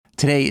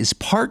Today is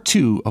part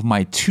 2 of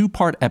my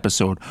 2-part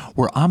episode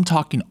where I'm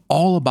talking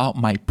all about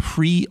my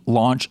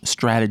pre-launch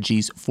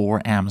strategies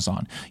for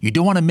Amazon. You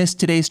don't want to miss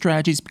today's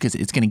strategies because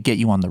it's going to get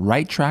you on the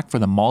right track for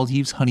the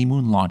Maldives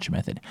honeymoon launch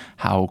method.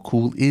 How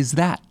cool is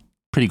that?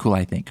 Pretty cool,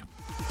 I think.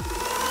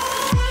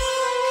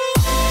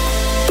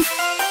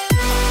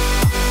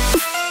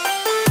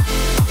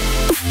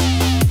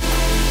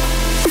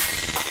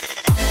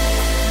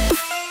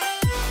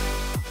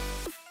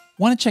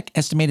 Want to check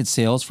estimated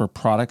sales for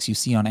products you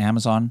see on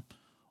Amazon?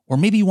 Or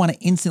maybe you want to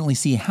instantly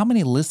see how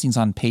many listings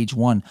on page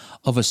 1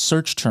 of a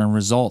search term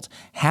result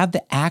have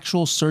the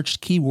actual searched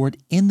keyword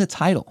in the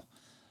title.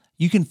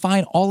 You can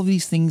find all of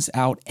these things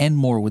out and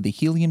more with the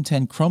Helium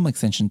 10 Chrome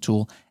extension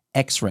tool,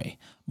 X-Ray.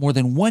 More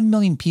than 1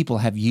 million people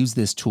have used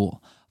this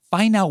tool.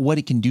 Find out what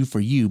it can do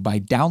for you by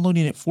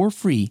downloading it for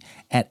free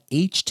at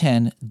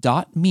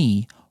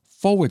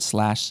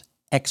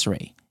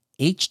h10.me/X-Ray.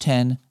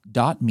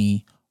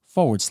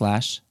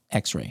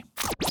 h10.me/X-Ray.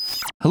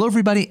 Hello,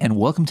 everybody, and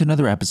welcome to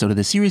another episode of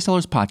the Serious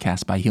Sellers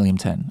Podcast by Helium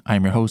 10.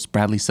 I'm your host,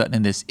 Bradley Sutton,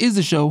 and this is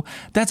the show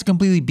that's a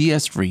completely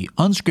BS-free,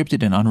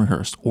 unscripted, and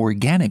unrehearsed,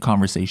 organic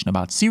conversation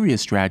about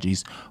serious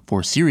strategies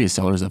for serious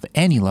sellers of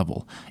any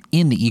level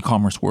in the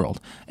e-commerce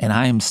world. And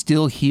I am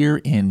still here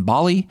in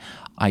Bali.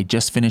 I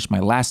just finished my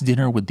last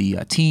dinner with the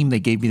team.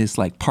 They gave me this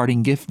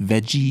parting gift,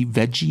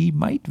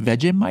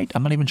 Vegemite.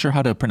 I'm not even sure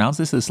how to pronounce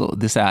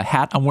this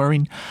hat I'm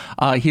wearing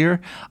here.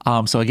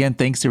 So again,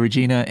 thanks to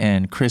Regina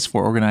and Chris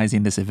for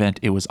organizing this event.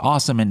 It was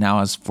awesome. And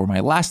now as for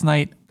my last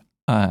night,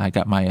 I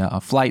got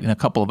my flight in a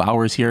couple of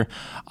hours here.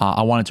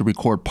 I wanted to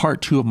record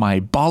part 2 of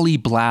my Bali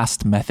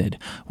Blast method,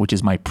 which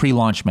is my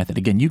pre-launch method.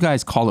 Again, you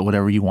guys call it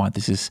whatever you want.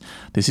 This is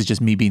just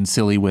me being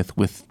silly with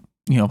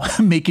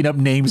making up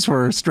names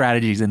for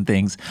strategies and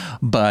things.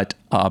 But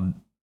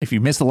if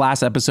you missed the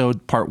last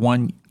episode, part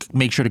 1,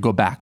 make sure to go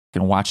back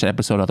and watch the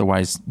episode.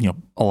 Otherwise,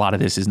 a lot of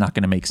this is not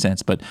going to make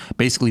sense. But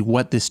basically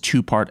what this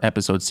 2-part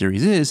episode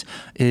series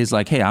is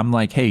like,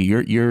 hey,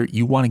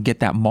 you want to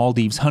get that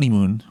Maldives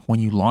honeymoon when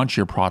you launch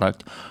your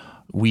product.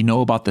 We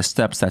know about the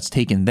steps that's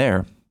taken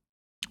there.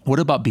 What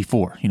about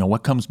before?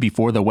 What comes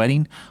before the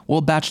wedding?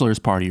 Well, bachelor's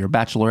party or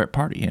bachelorette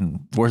party.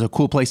 And where's a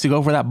cool place to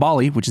go for that?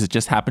 Bali, which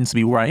just happens to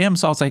be where I am.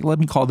 So I was like, let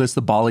me call this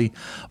the Bali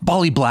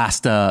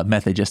Blast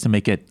method, just to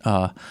make it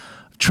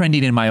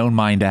trending in my own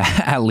mind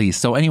at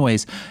least. So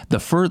anyways,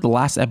 the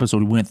last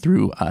episode, we went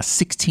through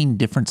 16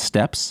 different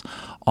steps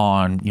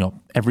on,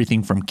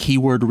 everything from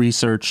keyword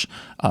research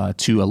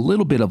to a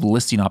little bit of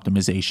listing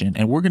optimization.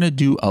 And we're going to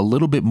do a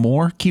little bit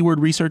more keyword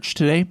research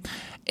today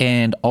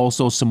and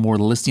also some more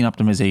listing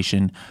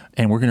optimization.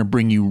 And we're going to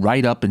bring you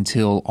right up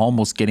until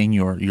almost getting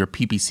your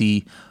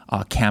PPC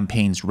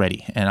campaigns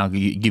ready. And I'll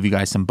give you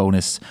guys some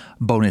bonus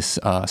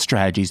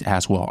strategies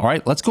as well. All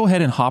right, let's go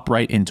ahead and hop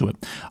right into it.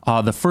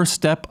 The first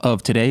step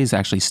of today is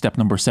actually step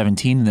number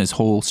 17 in this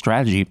whole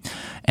strategy.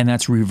 And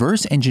that's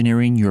reverse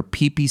engineering your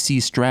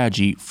PPC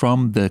strategy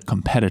from the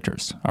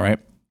competitors. All right.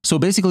 So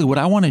basically what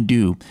I want to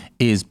do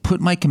is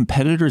put my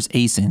competitors'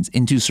 ASINs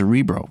into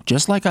Cerebro,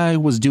 just like I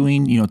was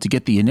doing, to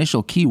get the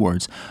initial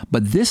keywords.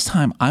 But this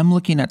time I'm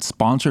looking at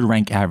sponsored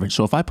rank average.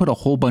 So if I put a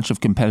whole bunch of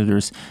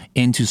competitors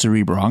into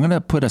Cerebro, I'm going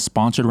to put a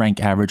sponsored rank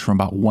average from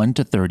about 1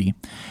 to 30.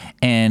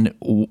 And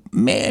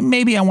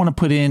maybe I want to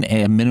put in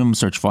a minimum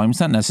search volume. It's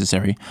not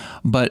necessary,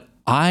 but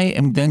I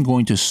am then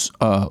going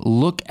to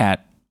look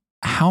at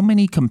how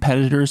many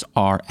competitors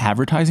are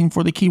advertising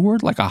for the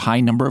keyword, like a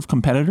high number of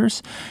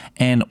competitors,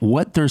 and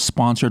what their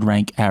sponsored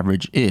rank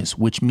average is,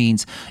 which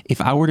means if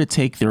I were to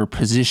take their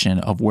position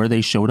of where they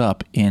showed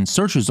up in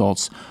search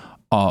results,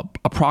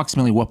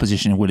 approximately what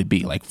position would it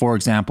be? Like, for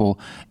example,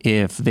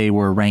 if they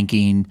were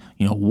ranking,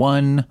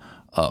 1,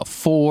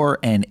 4,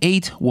 and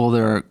 8,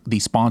 well, the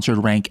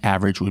sponsored rank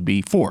average would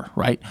be 4,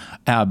 right?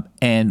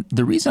 And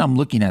the reason I'm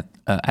looking at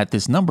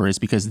this number is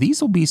because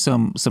these will be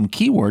some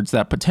keywords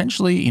that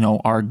potentially,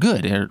 are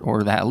good,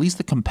 or that at least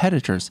the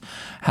competitors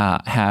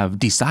have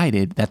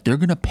decided that they're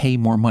going to pay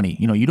more money.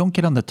 You don't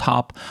get on the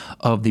top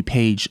of the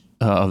page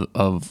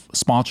of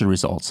sponsored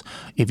results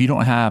if you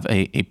don't have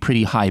a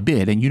pretty high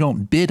bid, and you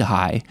don't bid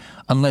high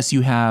unless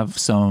you have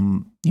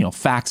some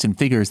facts and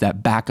figures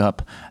that back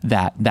up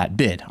that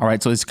bid. All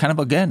right. So it's kind of,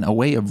 again, a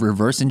way of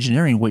reverse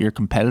engineering what your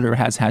competitor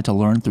has had to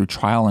learn through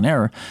trial and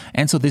error.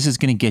 And so this is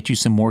going to get you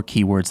some more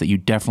keywords that you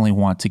definitely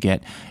want to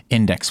get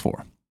indexed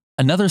for.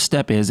 Another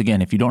step is,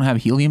 again, if you don't have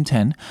Helium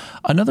 10,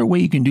 another way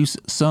you can do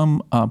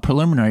some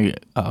preliminary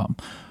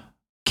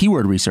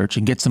keyword research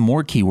and get some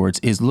more keywords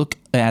is look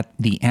at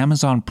the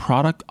Amazon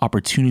Product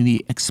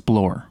Opportunity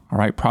Explorer. All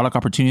right, Product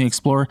Opportunity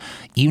Explorer,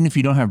 even if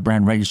you don't have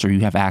brand register,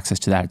 you have access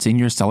to that. It's in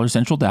your Seller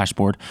Central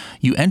dashboard.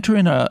 You enter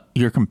in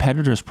your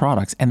competitors'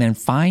 products and then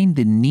find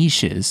the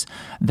niches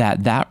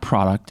that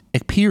product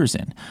appears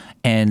in.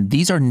 And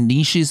these are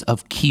niches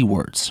of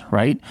keywords,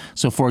 right?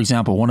 So for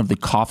example, one of the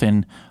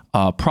coffin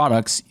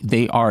products,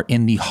 they are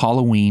in the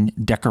Halloween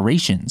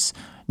decorations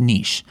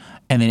niche.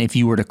 And then if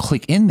you were to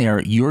click in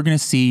there, you're going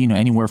to see,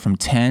 anywhere from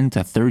 10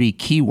 to 30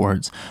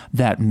 keywords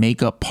that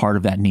make up part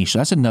of that niche. So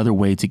that's another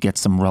way to get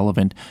some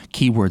relevant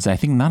keywords that I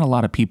think not a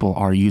lot of people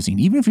are using.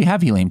 Even if you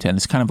have Helium 10,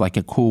 it's kind of like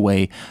a cool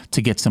way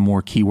to get some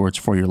more keywords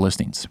for your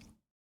listings.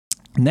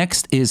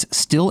 Next is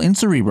still in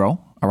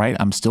Cerebro. All right,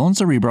 I'm still in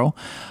Cerebro,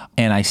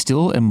 and I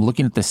still am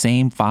looking at the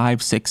same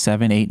 5, 6,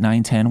 7, 8,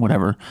 9, 10,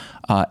 whatever,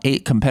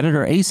 8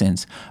 competitor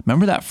ASINs.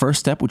 Remember that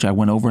first step, which I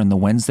went over in the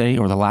Wednesday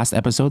or the last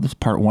episode, this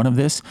part 1 of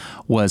this,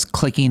 was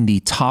clicking the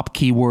top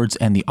keywords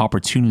and the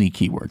opportunity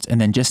keywords. And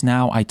then just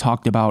now I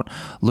talked about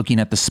looking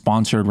at the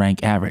sponsored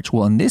rank average.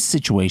 Well, in this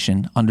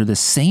situation, under the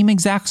same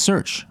exact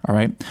search, all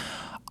right,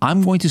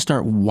 I'm going to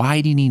start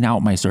widening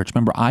out my search.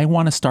 Remember, I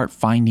want to start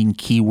finding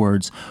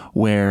keywords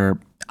where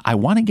I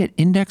want to get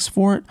indexed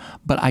for it,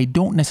 but I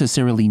don't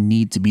necessarily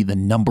need to be the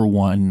number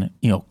one,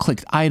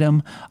 clicked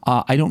item.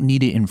 I don't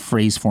need it in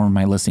phrase form in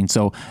my listing.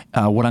 So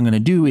what I'm going to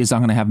do is I'm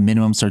going to have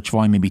minimum search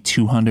volume, maybe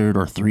 200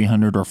 or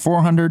 300 or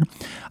 400.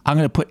 I'm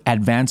going to put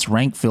advanced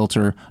rank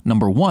filter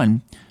number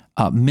 1,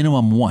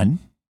 minimum 1,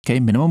 okay,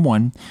 minimum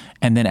 1,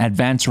 and then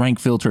advanced rank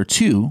filter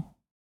 2,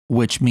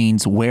 which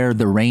means where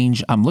the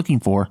range I'm looking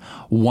for,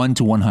 1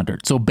 to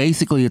 100. So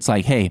basically it's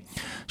like, hey,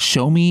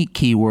 show me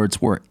keywords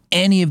where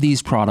any of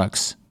these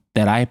products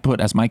that I put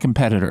as my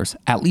competitors,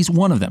 at least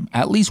one of them,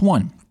 at least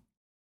one,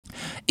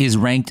 is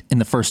ranked in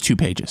the first 2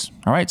 pages.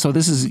 All right. So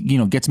this is,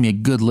 gets me a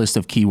good list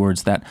of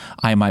keywords that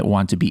I might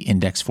want to be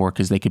indexed for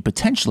because they could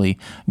potentially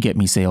get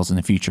me sales in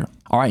the future.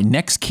 All right.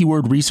 Next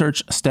keyword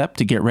research step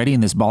to get ready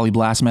in this Bali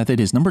Blast method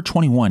is number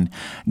 21,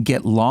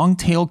 get long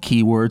tail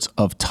keywords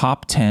of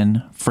top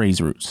 10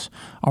 phrase roots.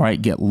 All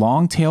right. Get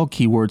long tail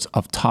keywords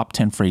of top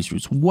 10 phrase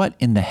roots. What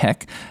in the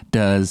heck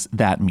does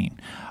that mean?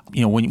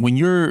 When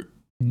you're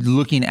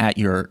looking at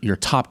your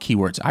top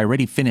keywords, I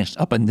already finished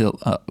up until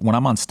when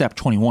I'm on step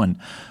 21,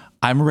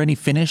 I'm already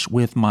finished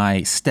with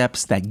my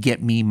steps that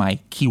get me my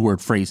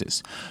keyword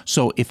phrases.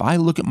 So if I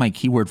look at my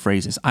keyword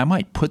phrases, I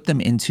might put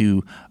them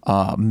into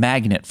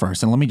Magnet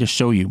first. And let me just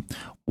show you.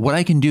 What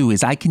I can do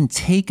is I can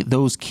take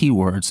those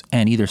keywords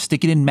and either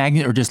stick it in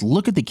Magnet or just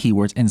look at the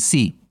keywords and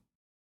see,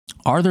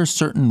 are there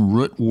certain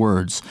root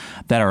words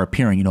that are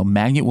appearing?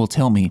 Magnet will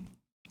tell me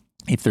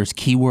if there's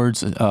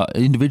keywords,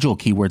 individual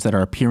keywords that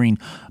are appearing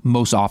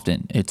most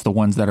often. It's the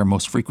ones that are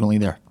most frequently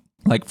there.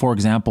 Like, for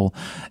example,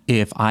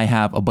 if I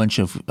have a bunch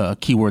of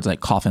keywords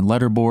like coffin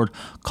letterboard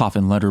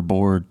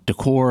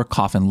decor,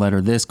 coffin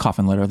letter this,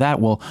 coffin letter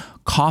that, well,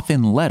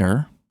 coffin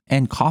letter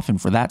and coffin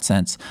for that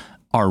sense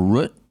are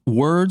root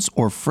words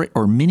or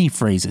mini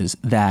phrases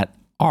that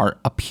are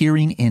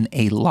appearing in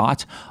a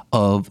lot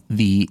of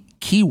the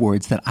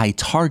keywords that I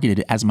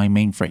targeted as my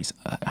main phrase.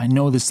 I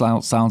know this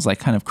sounds like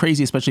kind of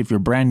crazy, especially if you're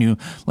brand new.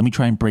 Let me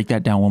try and break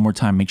that down one more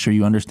time. Make sure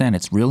you understand.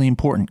 It's really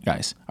important,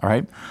 guys. All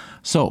right.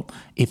 So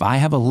if I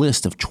have a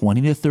list of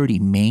 20 to 30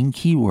 main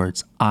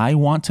keywords, I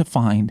want to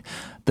find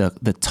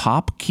the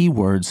top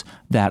keywords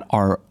that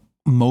are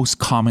most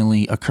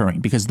commonly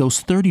occurring, because those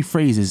 30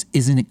 phrases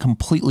isn't it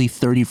completely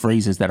 30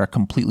 phrases that are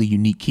completely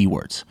unique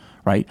keywords,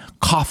 right?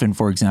 Coffin,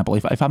 for example,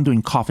 if I'm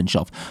doing coffin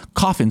shelf,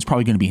 coffin's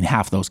probably going to be in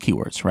half those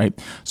keywords, right?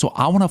 So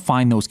I want to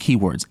find those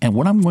keywords. And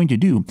what I'm going to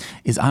do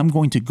is I'm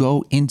going to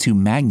go into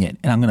Magnet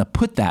and I'm going to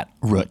put that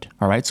root,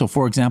 all right? So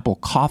for example,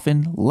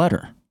 coffin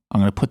letter, I'm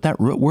going to put that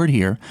root word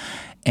here,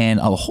 and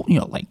a whole,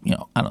 I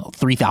don't know,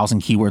 3,000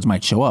 keywords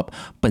might show up.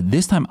 But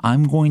this time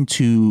I'm going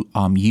to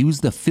use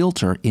the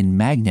filter in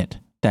Magnet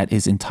that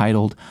is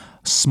entitled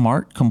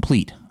Smart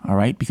Complete, all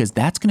right? Because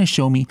that's going to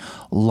show me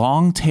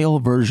long tail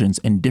versions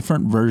and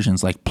different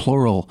versions like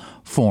plural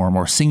form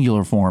or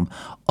singular form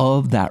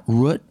of that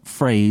root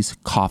phrase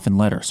coffin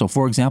letter. So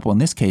for example, in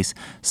this case,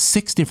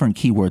 6 different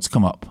keywords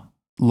come up,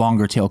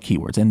 longer tail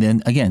keywords. And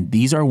then again,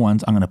 these are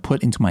ones I'm going to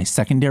put into my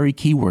secondary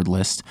keyword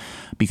list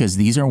because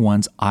these are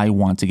ones I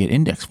want to get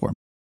indexed for.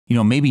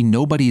 Maybe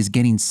nobody is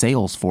getting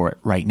sales for it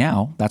right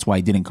now. That's why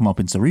it didn't come up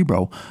in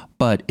Cerebro,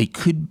 but it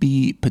could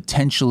be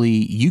potentially,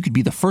 you could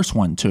be the first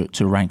one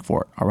to rank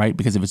for it, all right?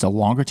 Because if it's a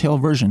longer tail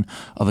version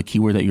of a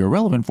keyword that you're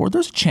relevant for,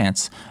 there's a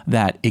chance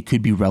that it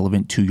could be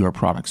relevant to your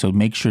product. So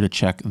make sure to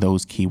check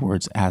those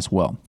keywords as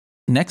well.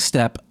 Next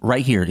step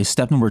right here is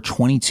step number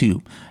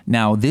 22.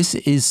 Now, this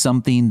is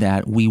something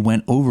that we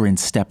went over in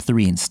step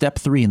 3. In step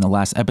 3 in the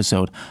last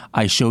episode,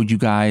 I showed you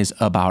guys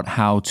about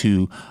how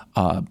to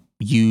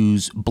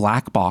use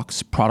black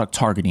box product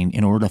targeting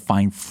in order to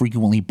find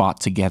frequently bought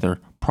together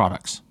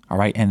products. All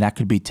right. And that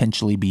could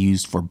potentially be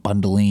used for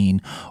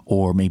bundling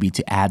or maybe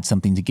to add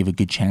something to give a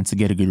good chance to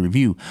get a good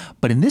review.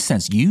 But in this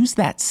sense, use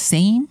that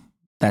same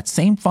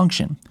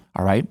function,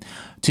 all right,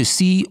 to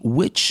see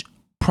which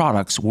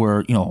products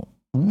were,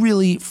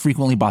 really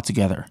frequently bought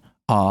together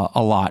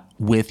a lot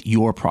with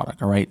your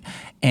product. All right.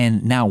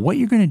 And now what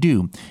you're going to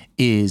do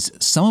is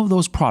some of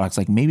those products,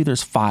 like maybe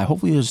there's 5,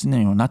 hopefully there's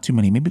not too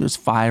many, maybe there's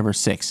 5 or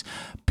 6,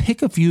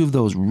 pick a few of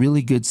those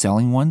really good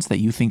selling ones that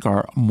you think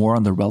are more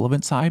on the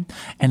relevant side.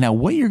 And now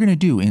what you're going to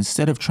do,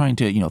 instead of trying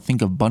to,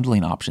 think of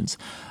bundling options,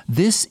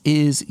 this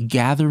is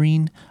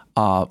gathering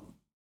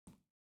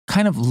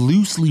kind of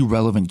loosely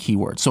relevant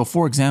keywords. So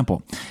for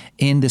example,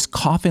 in this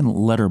coffin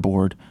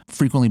letterboard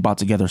frequently bought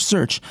together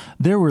search,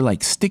 there were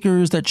like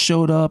stickers that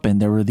showed up, and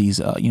there were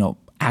these,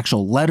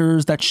 actual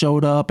letters that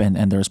showed up,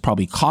 and there's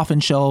probably coffin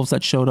shelves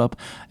that showed up,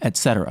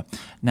 etc.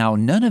 Now,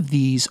 none of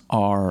these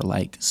are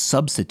like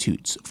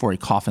substitutes for a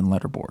coffin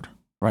letterboard,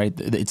 right?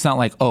 It's not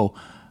like, oh,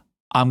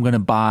 I'm going to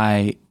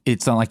buy,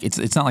 it's not like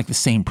the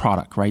same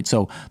product, right?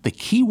 So the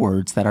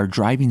keywords that are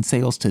driving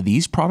sales to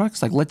these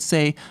products, like let's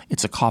say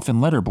it's a coffin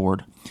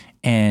letterboard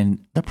and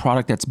the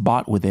product that's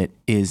bought with it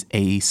is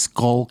a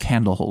skull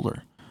candle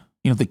holder.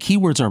 The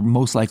keywords are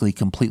most likely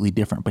completely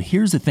different. But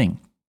here's the thing.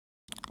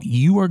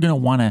 You are going to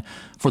want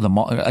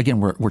to, again,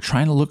 we're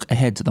trying to look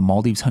ahead to the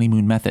Maldives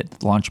honeymoon method,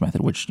 the launch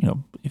method, which,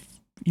 if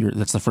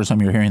that's the first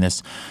time you're hearing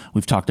this,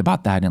 we've talked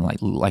about that in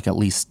like at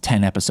least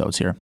 10 episodes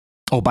here.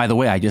 Oh, by the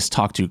way, I just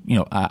talked to,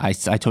 I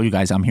told you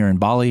guys I'm here in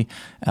Bali,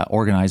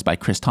 organized by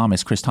Chris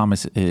Thomas. Chris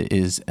Thomas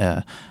is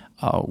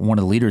one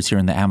of the leaders here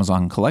in the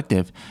Amazon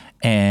Collective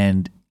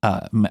and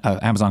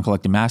Amazon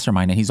Collective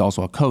Mastermind, and he's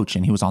also a coach,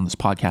 and he was on this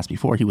podcast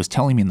before. He was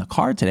telling me in the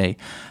car today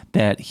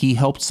that he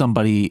helped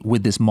somebody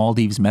with this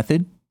Maldives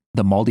method,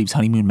 the Maldives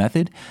honeymoon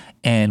method,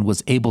 and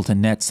was able to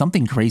net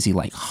something crazy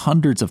like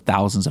hundreds of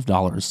thousands of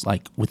dollars,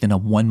 like within a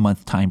 1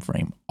 month time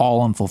frame,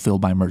 all unfulfilled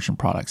by merchant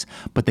products.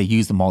 But they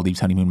used the Maldives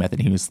honeymoon method.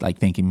 And he was like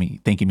thanking me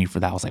for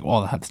that. I was like,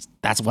 well,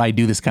 that's why I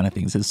do this kind of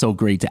things. It's so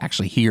great to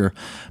actually hear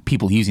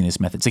people using this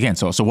method. Again,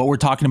 so what we're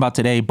talking about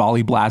today,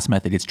 Bali Blast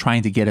method, it's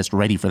trying to get us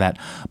ready for that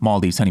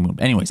Maldives honeymoon.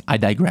 Anyways, I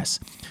digress.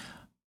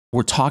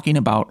 We're talking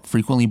about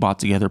frequently bought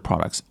together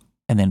products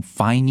and then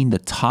finding the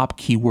top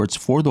keywords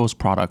for those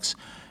products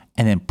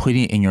and then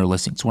putting it in your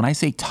listing. So when I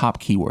say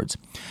top keywords,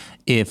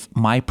 if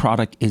my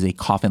product is a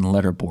coffin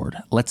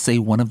letterboard, let's say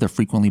one of the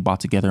frequently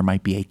bought together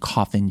might be a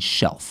coffin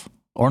shelf.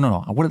 Or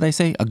no, what did I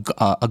say?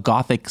 A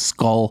Gothic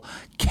skull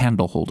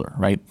candle holder,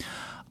 right?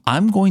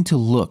 I'm going to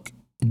look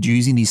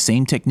using these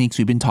same techniques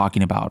we've been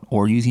talking about,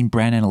 or using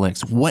brand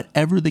analytics,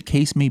 whatever the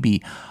case may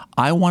be.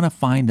 I want to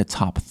find the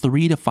top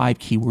 3 to 5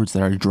 keywords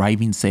that are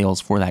driving sales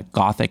for that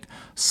Gothic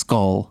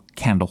skull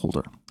candle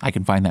holder. I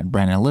can find that in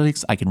brand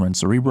analytics. I can run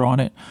Cerebro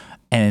on it.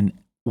 And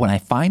when I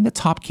find the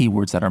top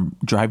keywords that are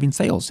driving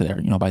sales there,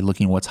 by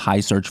looking what's high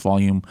search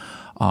volume,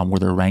 where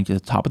they're ranked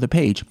at the top of the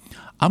page,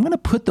 I'm going to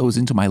put those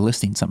into my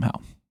listing somehow.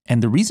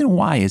 And the reason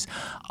why is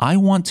I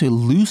want to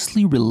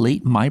loosely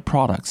relate my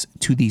products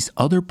to these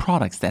other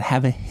products that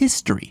have a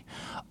history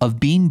of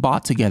being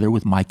bought together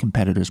with my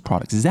competitors'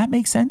 products. Does that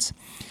make sense?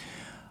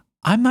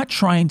 I'm not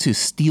trying to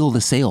steal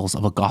the sales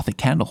of a Gothic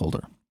candle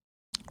holder.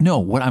 No,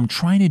 what I'm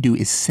trying to do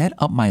is set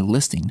up my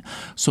listing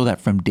so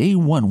that from day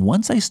one,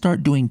 once I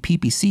start doing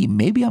PPC,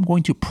 maybe I'm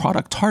going to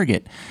product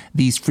target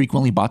these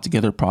frequently bought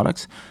together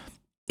products.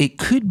 It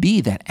could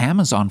be that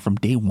Amazon from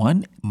day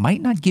one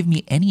might not give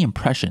me any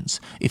impressions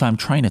if I'm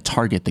trying to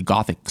target the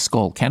Gothic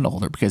skull candle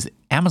holder, because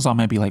Amazon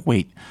might be like,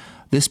 wait,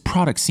 this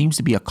product seems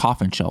to be a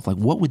coffin shelf. Like,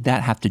 what would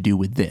that have to do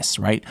with this,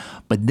 right?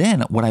 But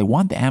then what I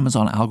want the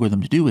Amazon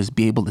algorithm to do is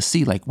be able to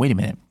see, like, wait a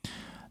minute,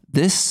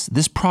 this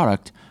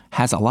product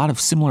has a lot of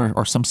similar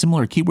or some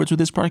similar keywords with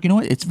this product. You know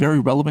what? It's very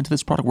relevant to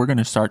this product. We're going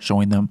to start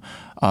showing them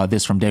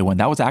this from day one.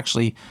 That was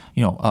actually,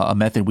 a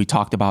method we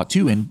talked about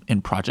too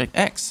in Project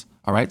X.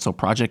 All right. So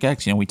Project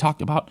X, we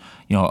talked about,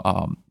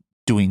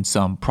 doing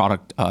some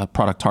product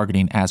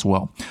targeting as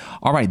well.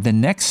 All right. The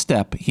next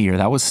step here,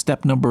 that was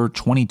step number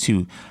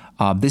 22.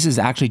 This is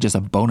actually just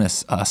a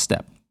bonus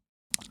step,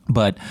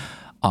 but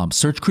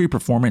search query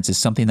performance is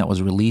something that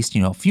was released,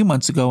 a few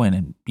months ago,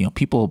 and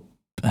people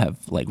have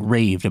like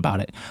raved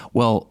about it.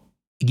 Well,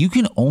 you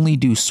can only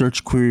do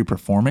search query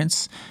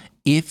performance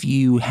if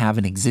you have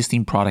an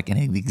existing product and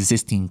an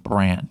existing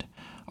brand.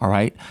 All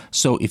right.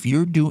 So if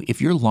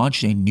you're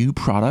launching a new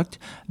product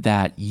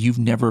that you've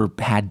never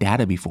had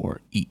data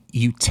before,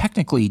 you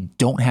technically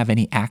don't have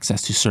any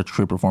access to search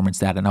query performance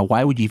data. Now,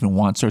 why would you even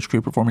want search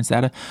query performance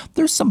data?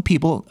 There's some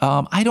people,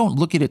 I don't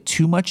look at it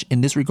too much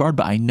in this regard,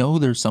 but I know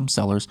there's some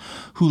sellers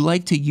who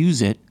like to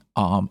use it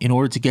in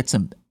order to get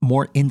some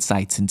more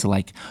insights into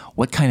like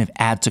what kind of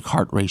add to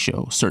cart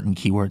ratio certain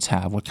keywords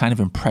have, what kind of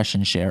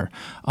impression share,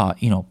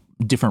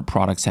 different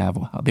products have.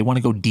 They want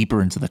to go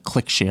deeper into the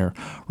click share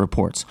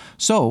reports.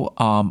 So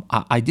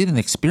I did an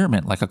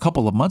experiment like a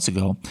couple of months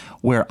ago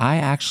where I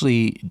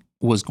actually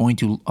was going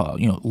to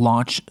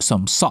launch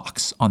some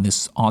socks on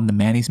the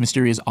Manny's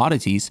Mysterious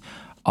Oddities,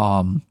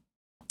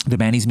 the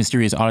Manny's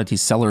Mysterious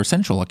Oddities Seller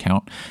Central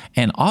account.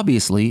 And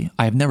obviously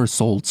I've never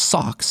sold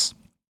socks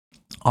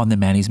on the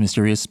Manny's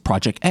Mysterious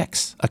Project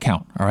X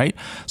account. All right.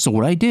 So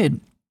what I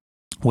did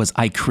was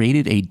I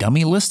created a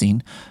dummy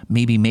listing,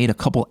 maybe made a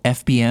couple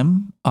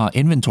FBM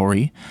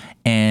inventory,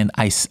 and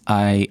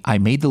I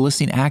made the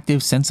listing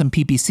active, sent some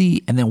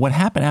PPC, and then what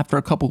happened after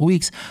a couple of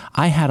weeks,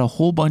 I had a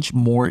whole bunch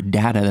more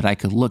data that I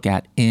could look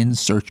at in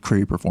search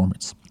query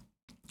performance.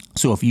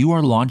 So if you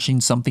are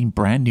launching something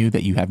brand new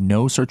that you have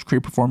no search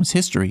query performance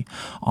history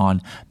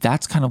on,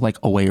 that's kind of like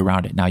a way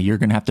around it. Now you're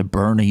going to have to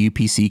burn a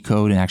UPC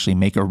code and actually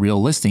make a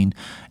real listing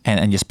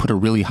and just put a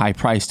really high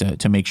price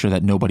to make sure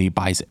that nobody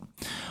buys it.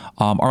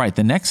 All right,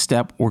 the next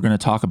step we're going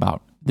to talk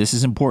about, this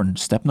is important.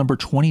 Step number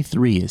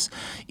 23 is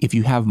if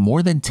you have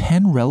more than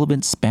 10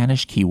 relevant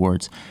Spanish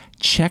keywords,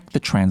 check the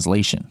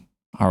translation.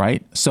 All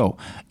right. So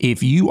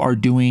if you are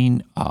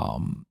doing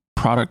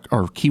product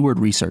or keyword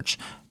research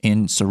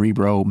in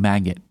Cerebro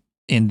Magnet,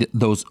 in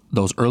those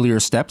earlier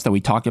steps that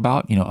we talked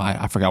about,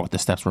 I forgot what the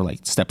steps were,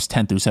 like steps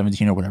 10 through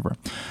 17 or whatever,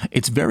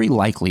 it's very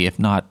likely, if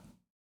not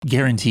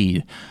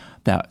guaranteed,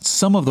 that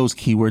some of those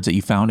keywords that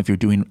you found, if you're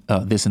doing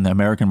this in the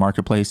American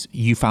marketplace,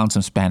 you found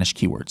some Spanish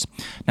keywords.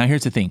 Now,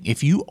 here's the thing.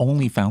 If you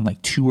only found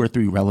like 2 or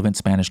 3 relevant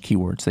Spanish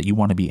keywords that you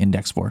want to be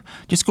indexed for,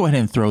 just go ahead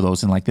and throw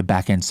those in like the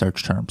back-end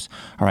search terms.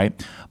 All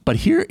right. But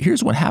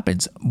here's what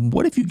happens.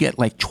 What if you get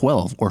like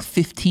 12 or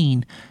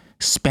 15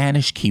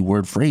 Spanish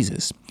keyword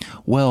phrases?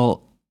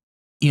 Well,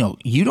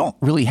 you don't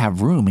really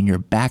have room in your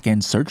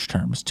back-end search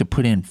terms to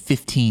put in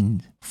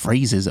 15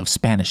 phrases of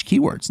Spanish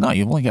keywords. No,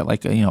 you've only got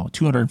like,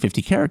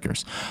 250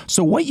 characters.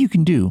 So what you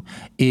can do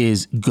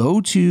is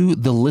go to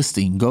the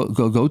listing,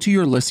 go to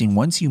your listing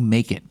once you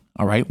make it.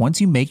 All right.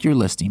 Once you make your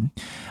listing,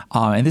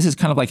 and this is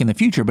kind of like in the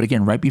future, but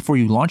again, right before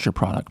you launch your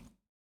product,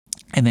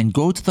 and then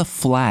go to the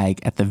flag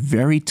at the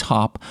very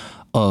top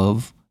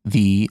of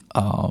the,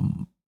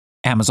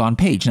 Amazon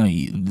page. Now,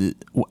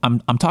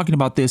 I'm talking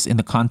about this in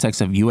the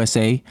context of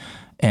USA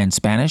and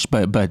Spanish,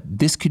 but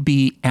this could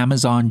be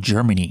Amazon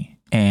Germany,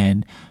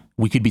 and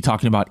we could be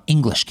talking about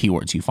English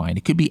keywords you find.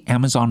 It could be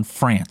Amazon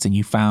France, and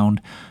you found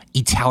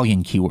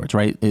Italian keywords,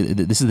 right?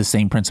 This is the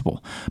same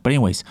principle. But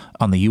anyways,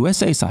 on the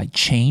USA side,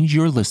 change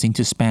your listing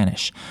to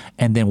Spanish.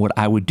 And then what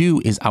I would do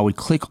is I would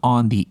click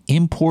on the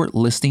import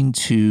listing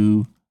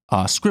to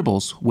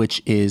Scribbles,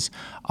 which is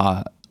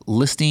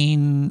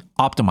listing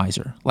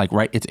optimizer, like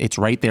it's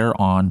right there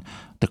on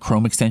the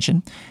Chrome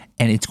extension,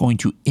 and it's going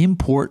to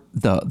import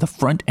the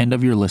front end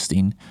of your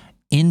listing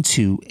in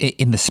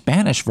the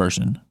Spanish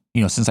version.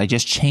 Since I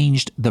just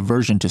changed the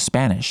version to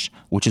Spanish,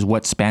 which is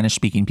what Spanish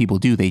speaking people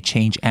do, they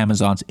change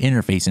Amazon's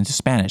interface into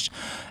Spanish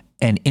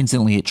and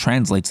instantly it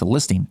translates the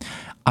listing.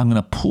 I'm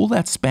going to pull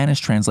that Spanish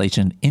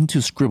translation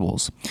into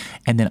Scribbles,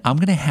 and then I'm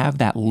going to have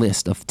that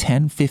list of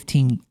 10,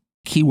 15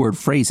 keyword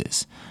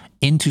phrases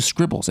into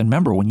Scribbles. And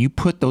remember, when you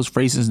put those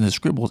phrases into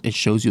Scribbles, it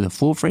shows you the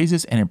full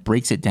phrases and it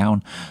breaks it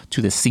down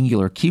to the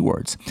singular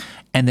keywords.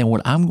 And then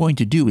what I'm going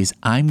to do is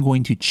I'm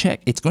going to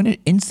check. It's going to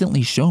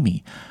instantly show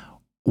me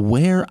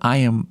where I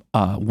am,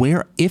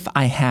 if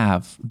I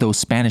have those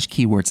Spanish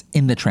keywords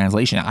in the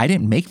translation. I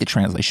didn't make the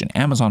translation.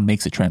 Amazon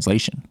makes the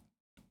translation.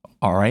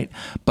 All right.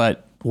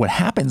 But what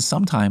happens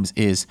sometimes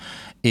is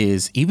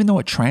even though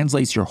it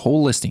translates your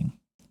whole listing,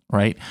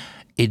 right,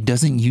 it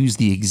doesn't use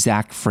the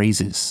exact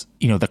phrases,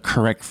 the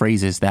correct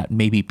phrases that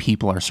maybe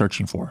people are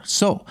searching for.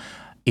 So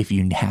if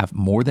you have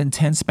more than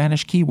 10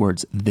 Spanish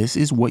keywords, this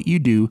is what you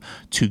do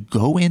to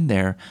go in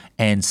there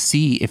and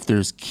see if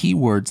there's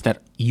keywords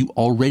that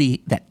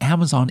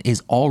Amazon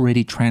is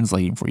already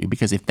translating for you.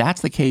 Because if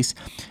that's the case,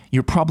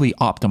 you're probably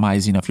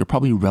optimized enough, you're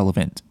probably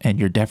relevant, and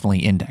you're definitely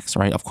indexed,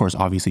 right? Of course,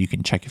 obviously you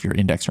can check if you're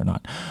indexed or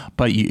not,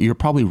 but you're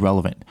probably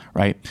relevant,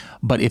 right?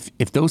 But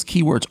if those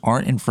keywords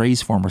aren't in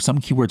phrase form or some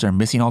keywords are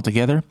missing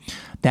altogether,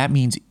 that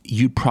means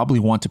you'd probably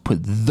want to put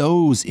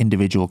those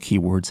individual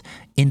keywords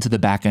into the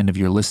back end of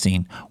your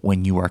listing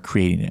when you are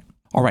creating it.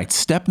 All right,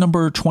 step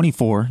number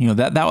 24,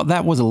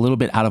 that was a little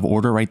bit out of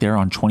order right there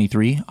on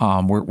 23.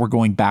 We're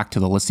going back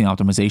to the listing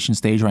optimization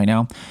stage right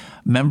now.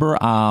 Remember,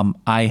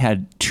 I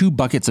had 2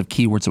 buckets of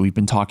keywords that we've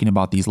been talking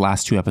about these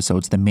last 2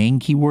 episodes, the main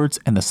keywords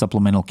and the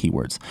supplemental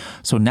keywords.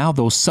 So now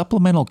those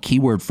supplemental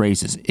keyword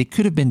phrases, it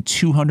could have been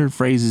 200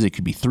 phrases, it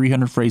could be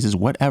 300 phrases,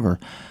 whatever.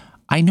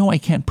 I know I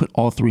can't put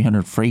all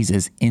 300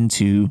 phrases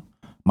into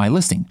my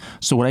listing.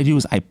 So what I do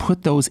is I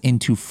put those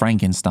into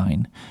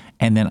Frankenstein,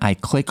 and then I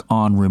click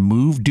on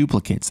remove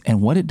duplicates. And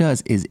what it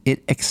does is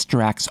it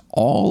extracts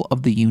all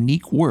of the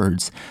unique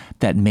words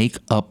that make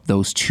up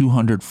those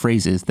 200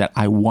 phrases that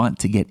I want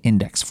to get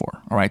indexed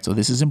for. All right. So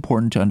this is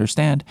important to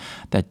understand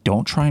that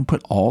don't try and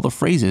put all the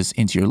phrases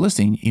into your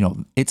listing.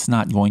 It's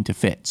not going to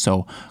fit.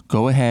 So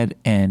go ahead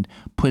and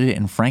put it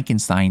in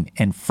Frankenstein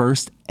and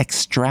first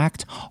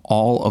extract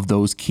all of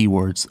those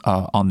keywords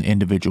on the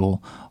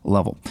individual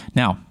level.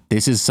 Now,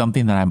 this is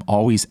something that I'm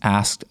always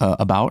asked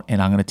about,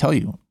 and I'm going to tell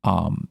you,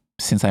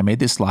 since I made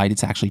this slide,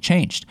 it's actually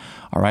changed.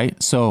 All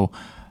right. So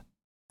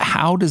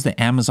how does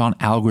the Amazon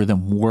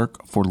algorithm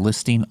work for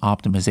listing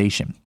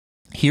optimization?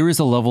 Here is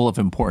a level of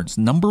importance.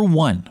 Number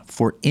 1,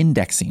 for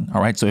indexing.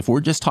 All right. So if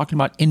we're just talking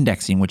about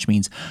indexing, which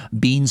means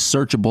being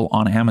searchable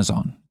on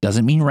Amazon,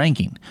 doesn't mean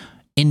ranking,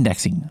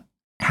 indexing.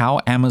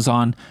 How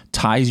Amazon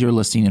ties your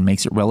listing and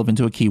makes it relevant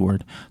to a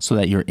keyword so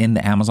that you're in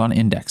the Amazon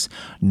index.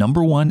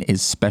 Number 1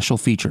 is special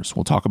features.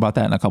 We'll talk about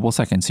that in a couple of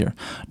seconds here.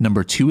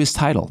 Number 2 is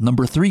title.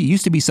 Number 3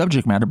 used to be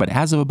subject matter, but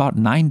as of about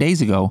 9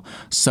 days ago,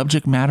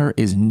 subject matter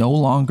is no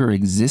longer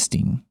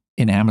existing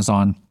in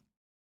Amazon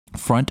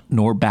front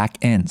nor back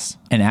ends.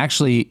 And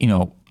actually,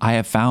 I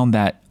have found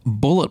that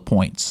bullet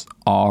points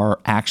are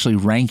actually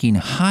ranking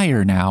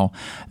higher now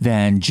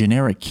than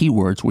generic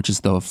keywords, which is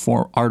the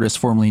artists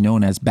formerly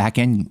known as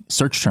back-end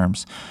search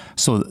terms.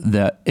 So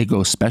it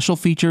goes special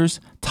features,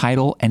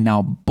 title, and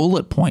now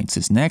bullet points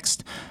is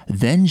next,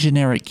 then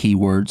generic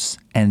keywords,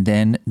 and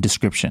then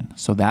description.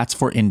 So that's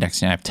for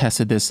indexing. I've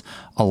tested this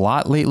a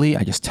lot lately.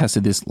 I just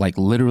tested this like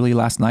literally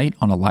last night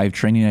on a live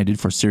training I did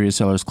for Serious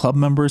Sellers Club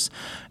members,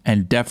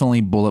 and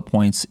definitely bullet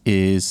points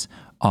is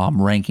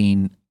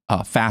ranking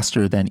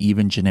faster than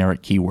even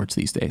generic keywords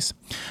these days.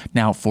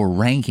 Now for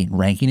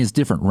ranking is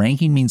different.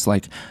 Ranking means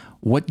like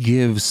what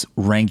gives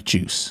rank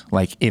juice.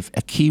 Like if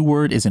a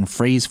keyword is in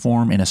phrase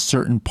form in a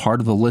certain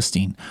part of the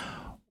listing,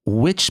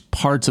 which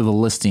parts of the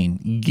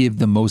listing give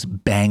the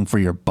most bang for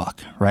your buck,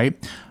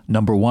 right?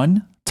 Number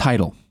 1,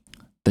 title.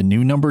 The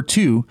new number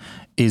 2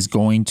 is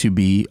going to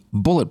be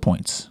bullet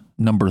points.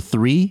 Number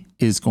 3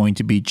 is going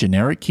to be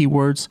generic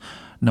keywords.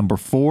 Number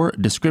 4,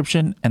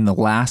 description. And the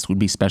last would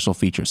be special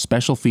features.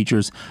 Special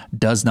features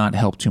does not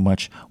help too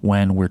much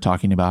when we're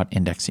talking about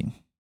indexing.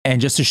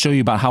 And just to show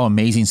you about how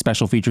amazing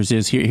special features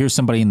is, here's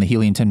somebody in the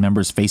Helium 10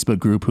 members Facebook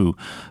group who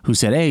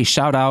said, hey,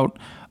 shout out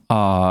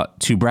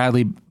to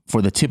Bradley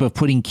for the tip of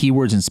putting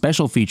keywords in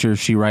special features.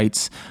 She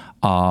writes,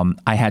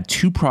 I had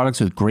 2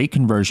 products with great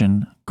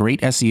conversion,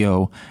 great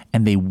SEO,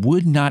 and they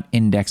would not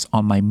index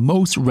on my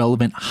most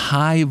relevant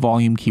high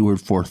volume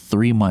keyword for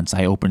 3 months.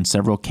 I opened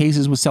several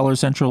cases with Seller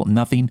Central,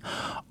 nothing.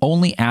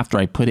 Only after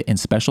I put it in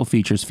special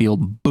features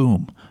field,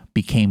 boom,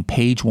 became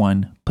page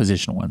 1,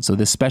 position 1. So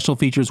this special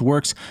features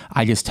works.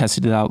 I just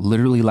tested it out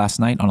literally last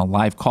night on a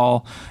live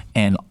call,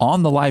 and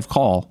on the live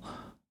call,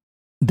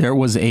 there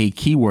was a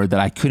keyword that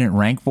I couldn't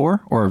rank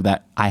for, or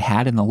that I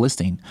had in the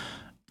listing,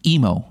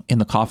 emo in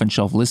the coffin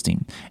shelf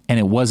listing, and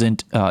it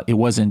wasn't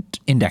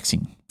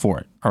indexing for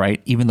it. All right,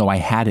 even though I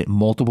had it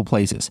multiple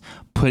places,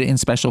 put it in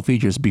special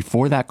features.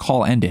 Before that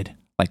call ended,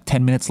 like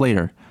 10 minutes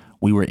later,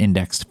 we were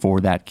indexed for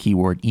that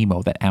keyword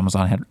emo that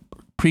Amazon had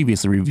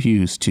previously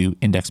refused to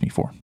index me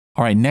for.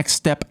 All right, next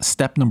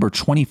step number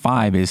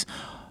 25 is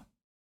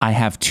I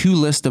have 2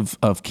 lists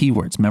of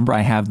keywords. Remember,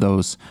 I have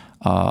those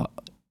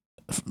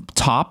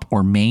top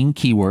or main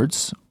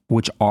keywords,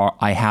 which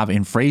I have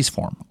in phrase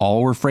form.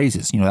 All were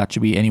phrases. That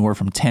should be anywhere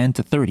from 10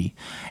 to 30.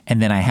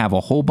 And then I have a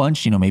whole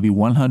bunch, maybe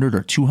 100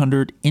 or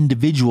 200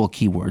 individual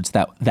keywords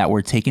that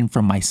were taken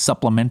from my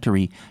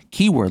supplementary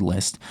keyword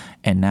list.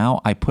 And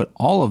now I put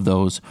all of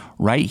those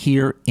right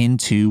here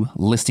into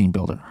Listing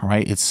Builder. All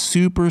right. It's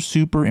super,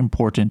 super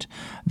important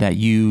that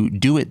you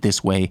do it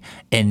this way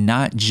and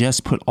not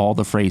just put all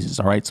the phrases.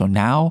 All right. So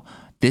now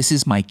this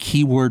is my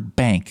keyword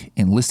bank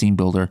in Listing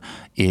Builder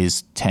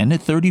is 10 to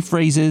 30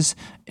 phrases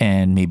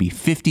and maybe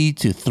 50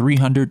 to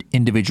 300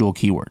 individual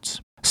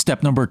keywords.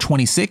 Step number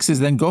 26 is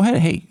then go ahead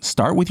and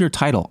start with your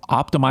title,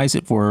 optimize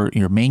it for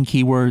your main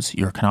keywords,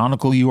 your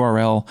canonical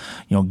URL,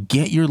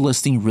 get your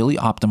listing really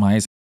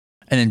optimized.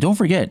 And then don't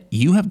forget,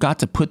 you have got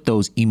to put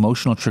those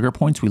emotional trigger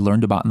points we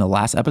learned about in the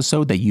last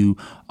episode that you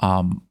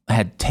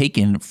had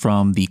taken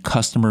from the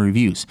customer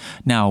reviews.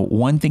 Now,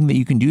 one thing that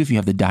you can do if you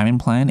have the diamond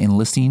plan in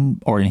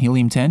listing or in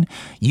Helium 10,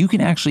 you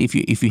can actually,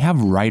 if you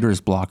have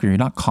writer's block or you're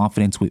not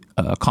confident,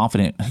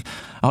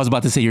 I was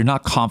about to say you're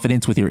not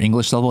confident with your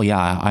English level.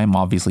 Yeah, I'm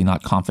obviously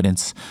not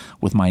confident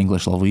with my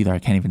English level either. I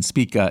can't even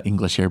speak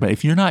English here. But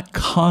if you're not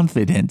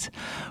confident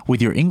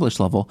with your English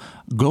level,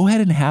 go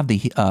ahead and have the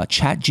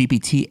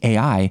ChatGPT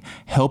AI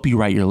help you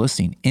write your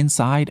listing.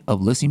 Inside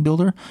of Listing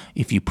Builder,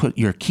 if you put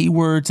your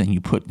keywords and you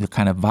put the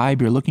kind of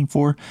vibe you're looking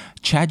for,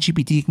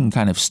 ChatGPT can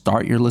kind of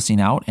start your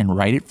listing out and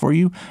write it for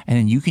you, and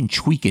then you can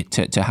tweak it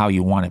to how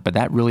you want it. But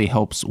that really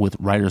helps with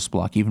writer's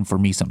block, even for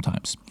me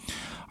sometimes.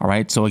 All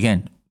right, so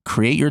again,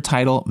 create your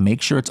title,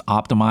 make sure it's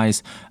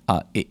optimized.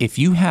 If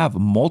you have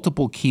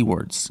multiple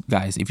keywords,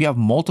 guys, if you have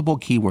multiple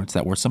keywords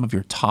that were some of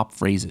your top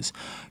phrases,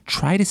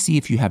 try to see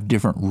if you have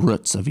different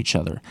roots of each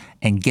other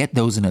and get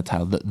those in a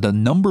title. The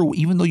number,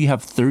 even though you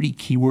have 30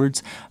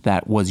 keywords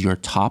that was your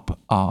top,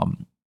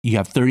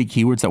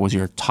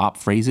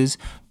 phrases,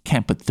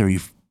 can't put 30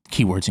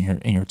 keywords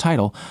in your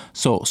title.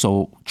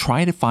 So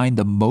try to find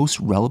the most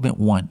relevant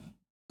one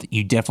that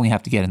you definitely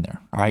have to get in there.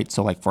 All right.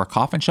 So like for a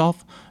coffin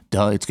shelf,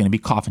 it's going to be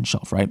coffin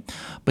shelf, right?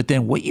 But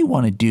then what you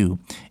want to do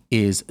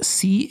is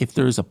see if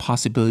there's a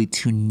possibility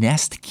to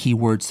nest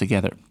keywords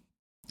together.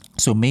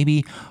 So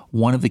maybe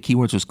one of the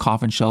keywords was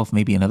coffin shelf,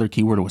 maybe another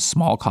keyword was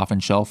small coffin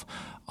shelf,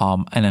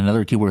 and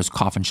another keyword is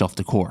coffin shelf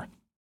decor.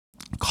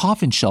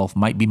 Coffin shelf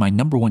might be my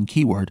number 1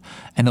 keyword,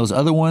 and those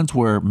other ones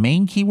were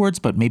main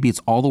keywords, but maybe it's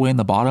all the way in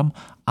the bottom.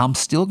 I'm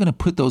still going to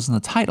put those in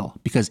the title,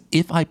 because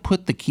if I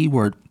put the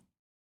keyword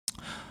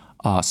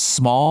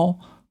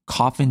small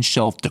coffin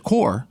shelf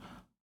decor,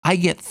 I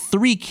get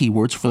 3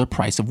 keywords for the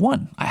price of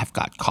 1. I have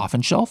got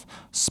coffin shelf,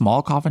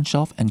 small coffin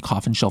shelf, and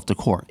coffin shelf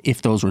decor,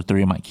 if those were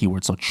 3 of my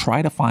keywords. So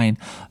try to find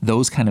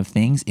those kind of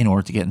things in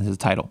order to get into the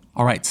title.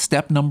 All right,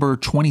 step number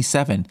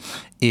 27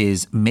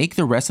 is make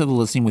the rest of the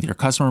listing with your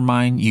customer in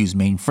mind, use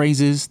main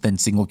phrases, then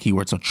single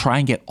keywords. So try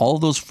and get all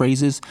of those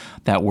phrases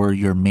that were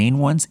your main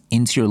ones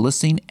into your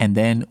listing and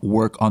then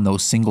work on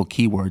those single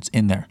keywords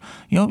in there.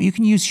 You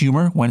can use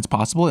humor when it's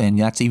possible, and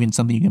that's even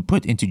something you can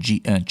put into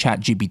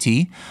Chat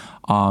GPT.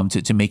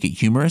 To make it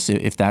humorous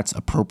if that's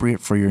appropriate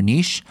for your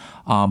niche.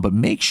 But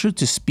make sure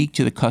to speak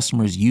to the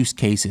customer's use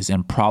cases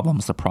and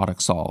problems the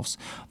product solves,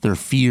 their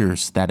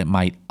fears that it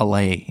might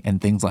allay,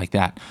 and things like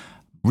that.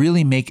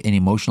 Really make an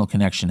emotional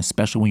connection,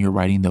 especially when you're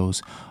writing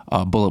those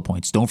bullet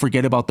points. Don't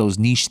forget about those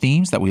niche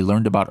themes that we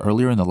learned about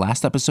earlier in the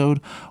last episode,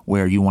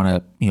 where you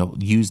want to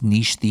use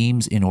niche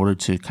themes in order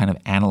to kind of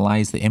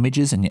analyze the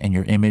images and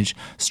your image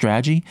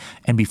strategy.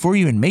 And before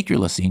you even make your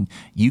listing,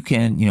 you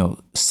can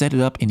set it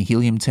up in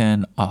Helium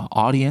 10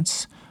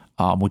 Audience,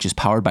 which is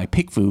powered by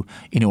PickFu,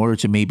 in order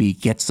to maybe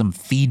get some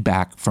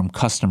feedback from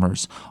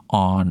customers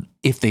on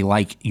if they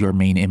like your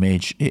main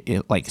image.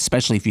 Like,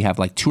 especially if you have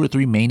like 2 or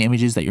 3 main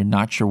images that you're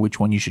not sure which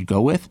one you should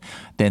go with,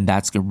 then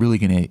that's really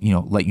going to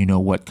let you know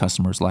what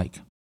customers like.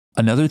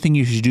 Another thing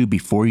you should do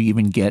before you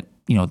even get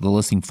the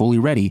listing fully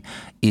ready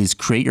is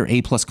create your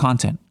A+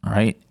 content, all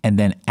right? And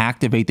then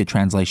activate the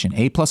translation.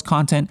 A+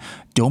 content,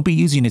 don't be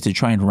using it to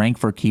try and rank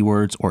for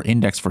keywords or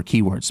index for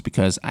keywords,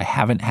 because I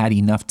haven't had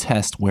enough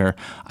tests where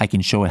I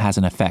can show it has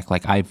an effect.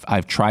 Like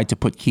I've tried to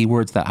put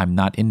keywords that I'm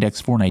not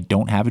indexed for and I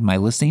don't have in my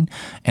listing,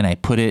 and I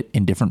put it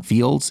in different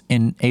fields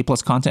in A+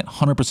 content,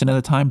 100% of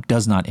the time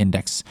does not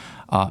index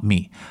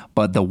me.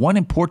 But the one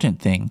important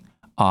thing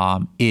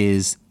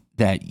is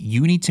that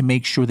you need to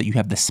make sure that you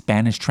have the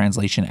Spanish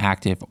translation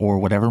active, or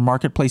whatever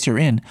marketplace you're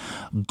in.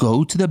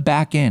 Go to the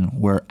back end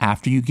where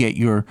after you get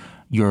your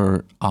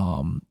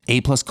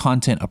A+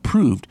 content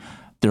approved,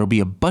 there will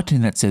be a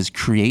button that says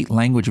create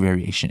language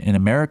variation. In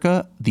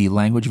America, the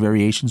language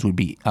variations would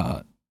be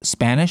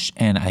Spanish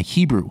and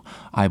Hebrew,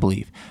 I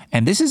believe.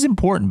 And this is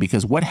important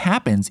because what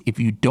happens if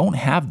you don't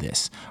have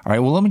this? All right,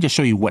 well, let me just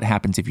show you what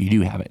happens if you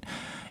do have it.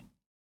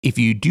 If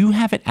you do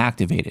have it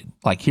activated,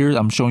 like here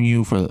I'm showing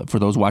you for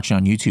those watching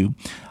on YouTube,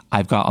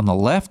 I've got on the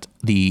left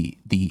the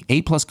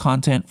A+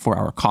 content for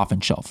our coffin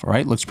shelf, all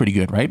right? Looks pretty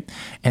good, right?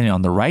 And then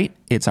on the right,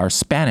 it's our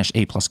Spanish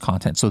A+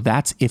 content. So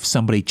that's if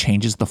somebody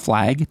changes the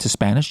flag to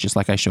Spanish, just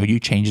like I showed you,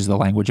 changes the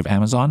language of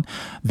Amazon,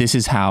 this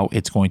is how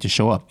it's going to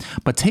show up.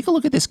 But take a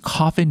look at this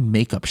coffin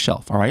makeup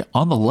shelf, all right?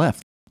 On the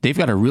left, they've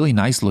got a really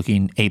nice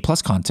looking A+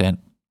 content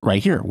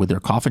right here with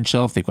their coffin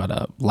shelf. They've got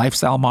a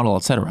lifestyle model,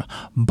 etc.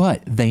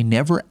 But they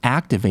never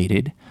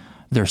activated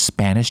their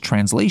Spanish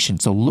translation.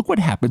 So look what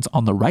happens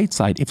on the right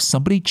side. If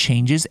somebody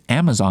changes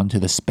Amazon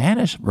to the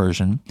Spanish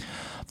version,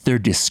 their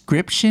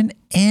description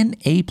and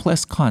A+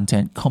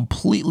 content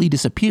completely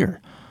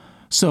disappear.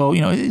 So,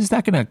 is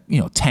that going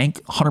to,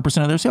 tank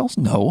 100% of their sales?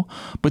 No,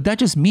 but that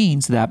just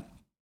means that,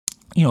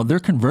 their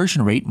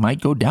conversion rate might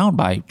go down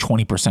by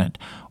 20%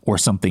 or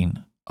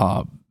something,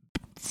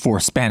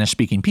 for Spanish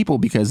speaking people,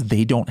 because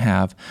they don't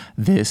have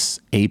this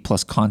A+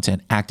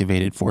 content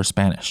activated for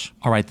Spanish.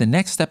 All right, the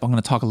next step, I'm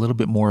going to talk a little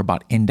bit more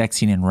about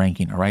indexing and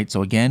ranking. All right,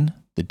 so again,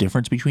 the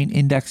difference between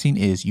indexing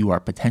is you are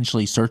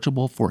potentially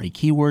searchable for a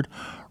keyword.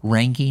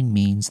 Ranking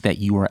means that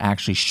you are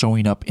actually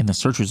showing up in the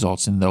search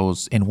results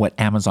in what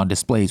Amazon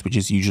displays, which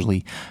is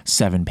usually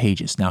 7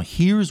 pages. Now,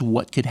 here's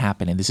what could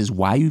happen, and this is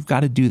why you've got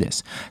to do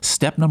this.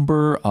 Step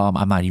number,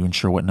 I'm not even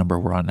sure what number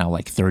we're on now,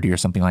 like 30 or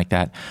something like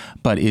that,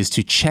 but is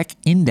to check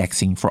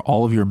indexing for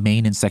all of your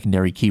main and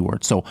secondary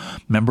keywords. So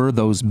remember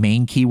those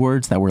main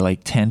keywords that were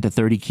like 10 to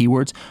 30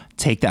 keywords?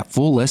 Take that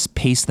full list,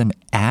 paste them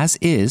as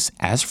is,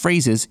 as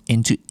phrases,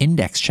 into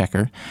Index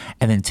Checker,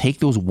 and then take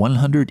those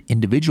 100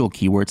 individual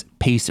keywords,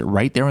 paste it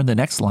right there in the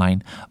next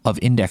line of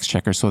Index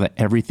Checker so that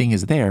everything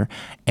is there,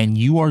 and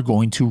you are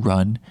going to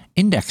run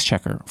Index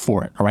Checker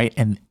for it, all right?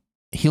 And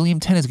Helium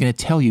 10 is going to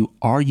tell you,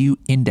 are you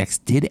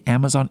indexed? Did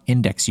Amazon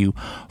index you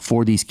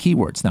for these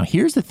keywords? Now,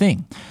 here's the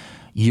thing.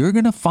 You're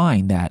going to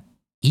find that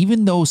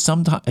even though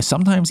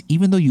sometimes,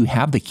 even though you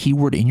have the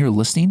keyword in your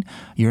listing,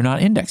 you're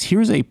not indexed.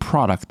 Here's a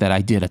product that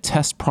I did, a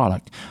test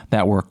product,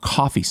 that were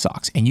coffee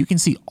socks. And you can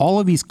see all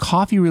of these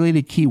coffee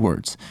related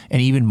keywords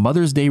and even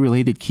Mother's Day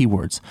related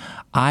keywords.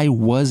 I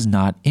was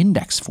not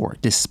indexed for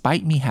it,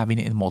 despite me having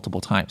it in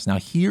multiple times. Now,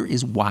 here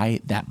is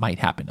why that might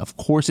happen. Of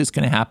course, it's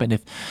going to happen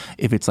if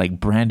it's like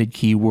branded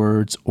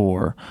keywords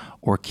or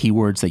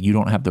keywords that you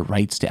don't have the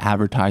rights to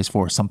advertise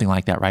for, or something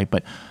like that, right?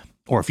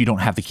 Or if you don't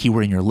have the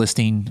keyword in your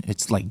listing,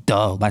 it's like,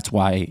 duh, that's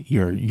why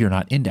you're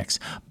not indexed.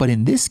 But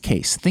in this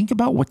case, think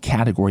about what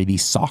category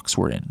these socks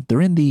were in.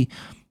 They're in the,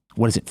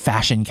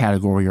 fashion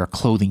category or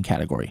clothing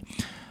category.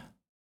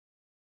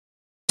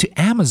 To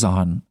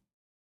Amazon,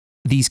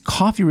 these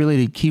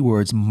coffee-related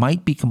keywords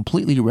might be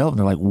completely irrelevant.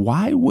 They're like,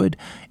 why would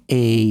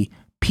a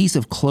piece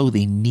of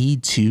clothing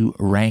need to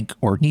rank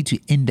or need to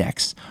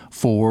index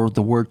for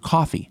the word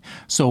coffee.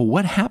 So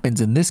what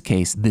happens in this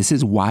case, this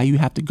is why you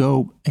have to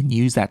go and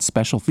use that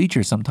special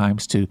feature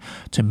sometimes to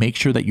make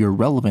sure that you're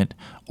relevant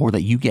or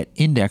that you get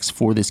indexed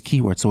for this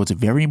keyword. So it's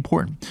very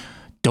important.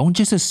 Don't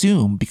just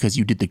assume because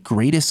you did the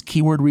greatest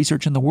keyword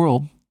research in the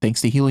world,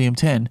 thanks to Helium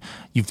 10,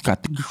 you've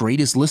got the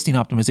greatest listing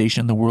optimization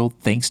in the world,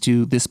 thanks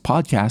to this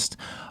podcast,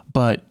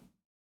 but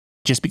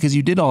just because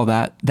you did all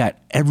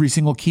that every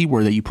single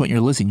keyword that you put in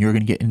your listing, you're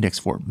going to get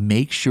indexed for.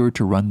 Make sure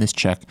to run this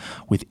check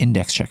with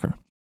Index Checker.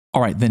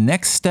 All right, the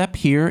next step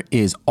here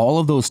is all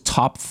of those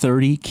top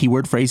 30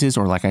 keyword phrases,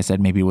 or like I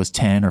said, maybe it was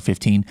 10 or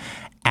 15,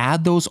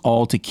 add those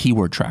all to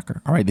Keyword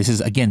Tracker. All right, this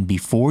is, again,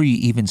 before you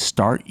even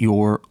start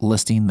your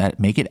listing, that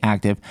make it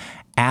active,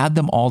 add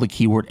them all to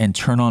Keyword and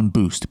turn on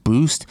Boost.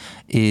 Boost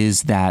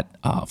is that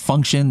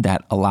function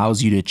that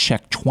allows you to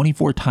check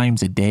 24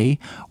 times a day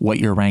what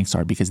your ranks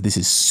are, because this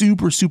is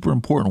super, super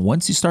important.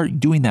 Once you start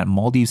doing that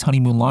Maldives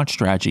honeymoon launch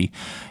strategy,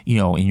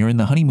 and you're in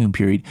the honeymoon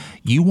period,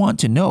 you want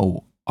to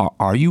know,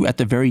 are you at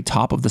the very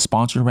top of the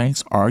sponsored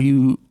ranks? Are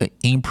you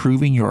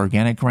improving your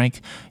organic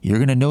rank? You're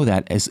going to know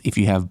that as if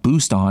you have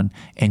Boost on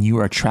and you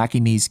are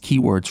tracking these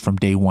keywords from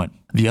day one.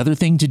 The other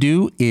thing to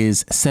do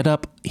is set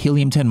up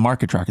Helium 10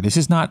 Market Tracker. This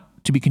is not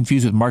to be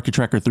confused with Market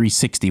Tracker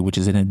 360, which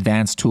is an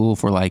advanced tool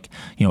for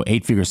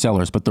 8-figure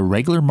sellers. But the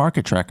regular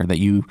Market Tracker that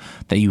you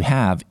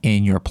have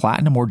in your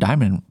Platinum or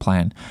Diamond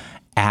plan,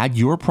 add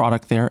your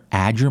product there,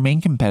 add your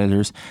main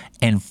competitors,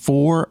 and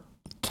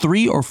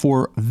 3 or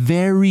 4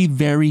 very,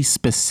 very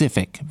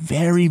specific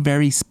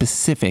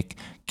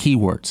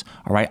keywords.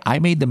 All right. I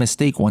made the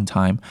mistake one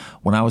time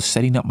when I was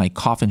setting up my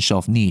coffin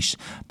shelf niche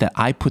that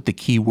I put the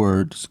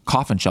keywords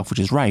coffin shelf, which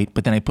is right,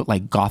 but then I put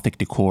gothic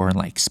decor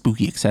and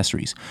spooky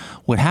accessories.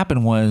 What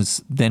happened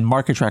was then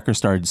Market Tracker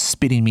started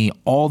spitting me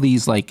all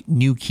these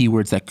new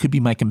keywords that could be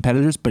my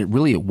competitors, but it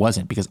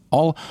wasn't, because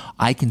all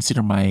I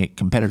consider my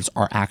competitors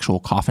are actual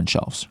coffin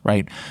shelves,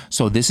 right?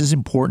 So this is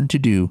important to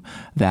do,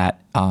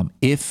 that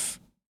if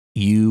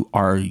you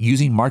are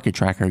using Market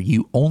Tracker,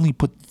 you only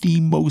put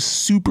the most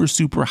super,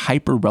 super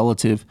hyper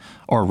relative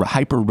or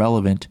hyper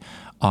relevant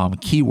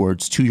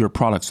keywords to your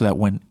product, so that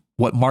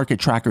what Market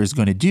Tracker is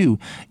going to do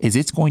is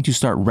it's going to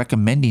start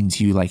recommending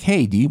to you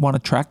hey, do you want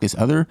to track this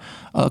other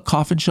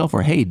coffin shelf?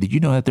 Or hey, did you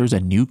know that there's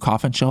a new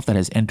coffin shelf that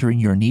is entering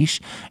your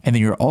niche? And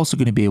then you're also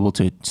going to be able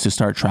to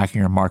start tracking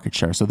your market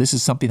share. So this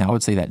is something I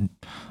would say that,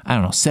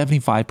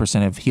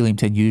 75% of Helium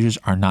 10 users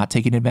are not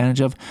taking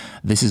advantage of.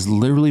 This is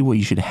literally what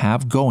you should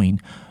have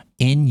going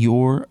in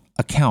your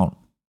account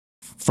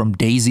from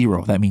day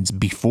zero. That means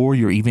before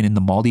you're even in the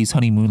Maldives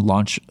honeymoon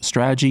launch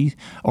strategy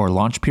or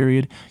launch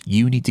period,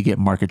 you need to get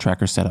Market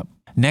Tracker set up.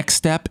 Next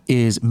step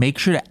is make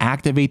sure to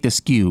activate the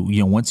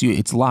SKU. Once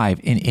it's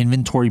live in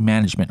inventory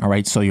management. All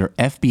right. So your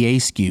FBA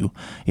SKU,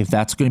 if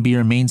that's going to be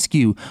your main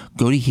SKU,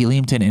 go to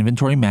Helium 10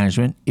 inventory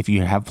management. If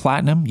you have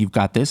Platinum, you've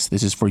got this.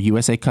 This is for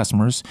USA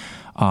customers.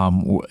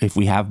 If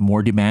we have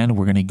more demand,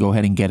 we're going to go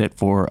ahead and get it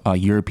for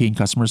European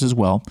customers as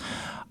well.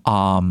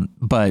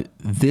 But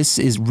this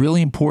is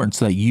really important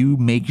so that you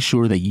make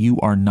sure that you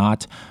are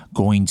not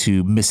going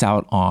to miss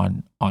out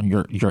on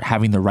your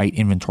having the right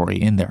inventory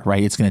in there,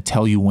 right? It's going to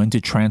tell you when to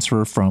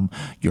transfer from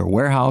your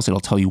warehouse. It'll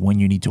tell you when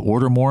you need to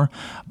order more.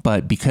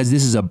 But because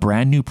this is a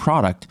brand new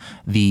product,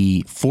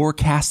 the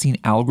forecasting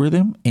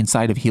algorithm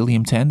inside of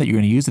Helium 10 that you're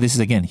going to use, this is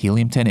again,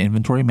 Helium 10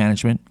 inventory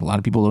management. A lot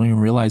of people don't even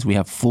realize we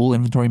have full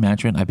inventory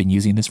management. I've been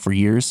using this for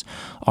years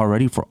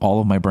already for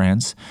all of my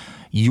brands.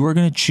 You are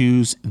going to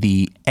choose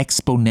the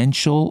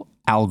exponential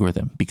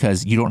algorithm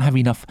because you don't have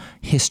enough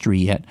history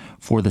yet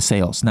for the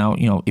sales. Now,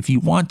 if you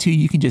want to,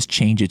 you can just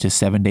change it to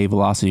 7-day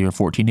velocity or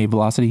 14-day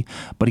velocity.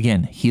 But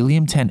again,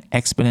 Helium 10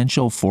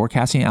 exponential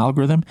forecasting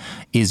algorithm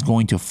is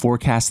going to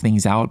forecast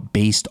things out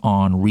based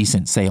on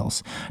recent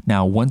sales.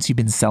 Now, once you've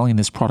been selling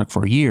this product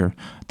for a year,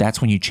 that's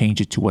when you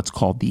change it to what's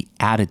called the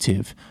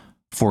additive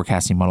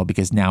forecasting model,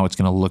 because now it's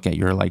going to look at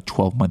your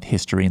 12-month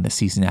history and the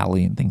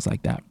seasonality and things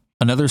like that.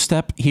 Another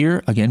step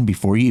here, again,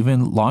 before you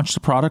even launch the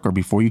product or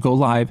before you go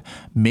live,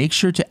 make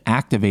sure to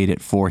activate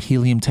it for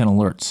Helium 10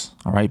 alerts,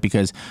 all right?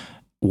 Because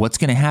what's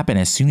going to happen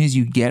as soon as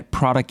you get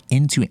product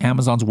into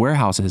Amazon's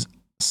warehouses,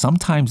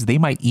 sometimes they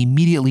might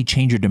immediately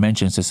change your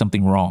dimensions to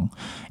something wrong.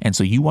 And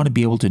so you want to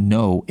be able to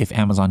know if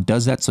Amazon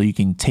does that so you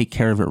can take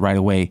care of it right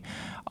away.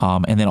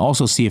 And then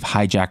also see if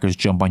hijackers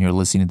jump on your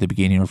listing at the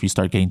beginning or if you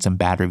start getting some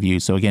bad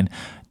reviews. So again,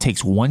 it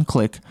takes one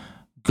click,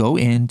 go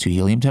into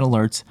Helium 10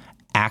 alerts,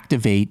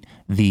 activate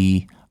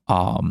the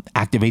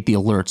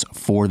alerts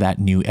for that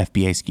new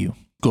FBA SKU.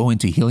 Go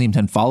into Helium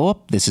 10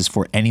 follow-up. This is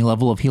for any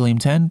level of Helium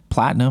 10,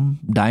 Platinum,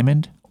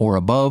 Diamond, or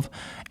above,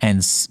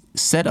 and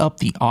set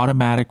up the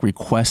automatic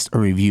request a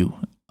review.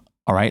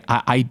 All right.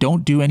 I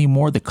don't do any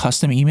more the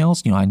custom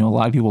emails. I know a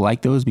lot of people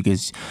like those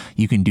because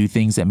you can do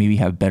things that maybe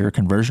have better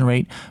conversion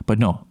rate. But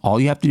no,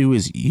 all you have to do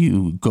is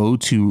you go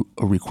to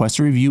a request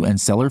a review and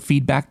seller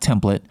feedback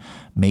template,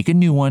 make a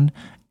new one,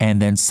 and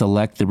then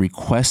select the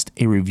request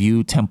a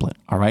review template.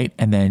 All right.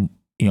 And then,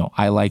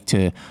 I like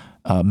to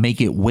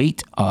make it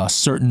wait a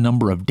certain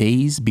number of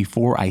days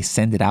before I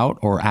send it out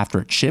or after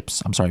it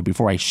ships. I'm sorry,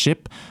 before I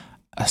ship.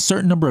 A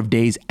certain number of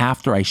days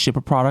after I ship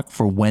a product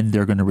for when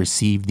they're going to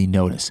receive the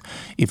notice.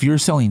 If you're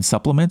selling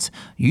supplements,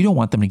 you don't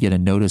want them to get a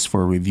notice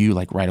for a review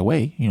like right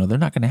away. They're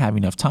not going to have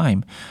enough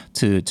time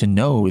to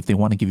know if they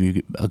want to give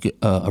you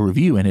a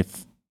review,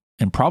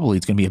 and probably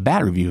it's going to be a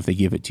bad review if they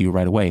give it to you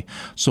right away.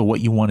 So what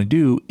you want to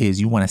do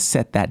is you want to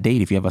set that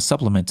date if you have a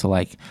supplement to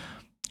like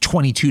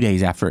 22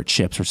 days after it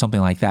ships or something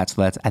like that.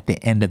 So that's at the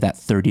end of that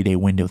 30-day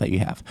window that you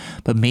have.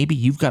 But maybe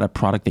you've got a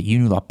product that you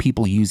know that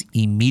people use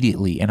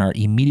immediately and are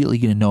immediately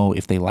going to know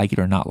if they like it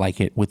or not like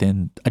it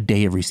within a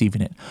day of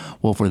receiving it.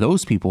 Well, for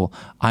those people,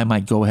 I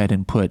might go ahead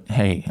and put,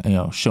 hey,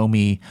 show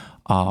me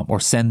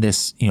or send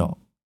this,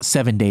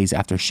 7 days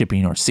after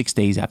shipping or 6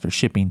 days after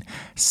shipping,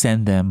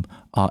 send them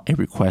a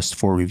request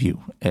for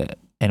review.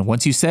 And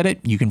once you set it,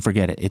 you can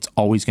forget it. It's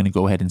always going to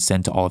go ahead and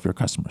send to all of your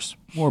customers.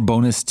 More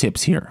bonus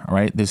tips here, all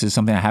right? This is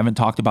something I haven't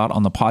talked about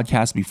on the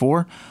podcast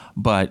before,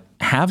 but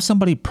have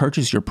somebody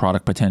purchase your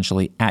product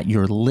potentially at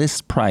your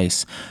list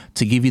price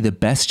to give you the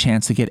best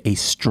chance to get a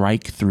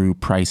strike through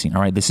pricing,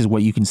 all right? This is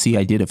what you can see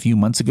I did a few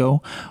months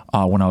ago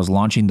when I was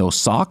launching those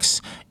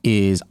socks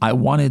is I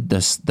wanted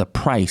the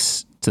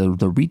price to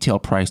the retail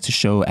price to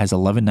show as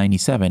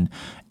 $11.97,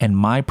 and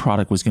my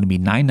product was going to be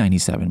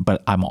 $9.97.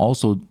 But I'm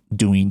also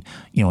doing,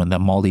 in the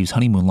Maldives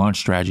honeymoon launch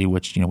strategy,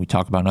 which we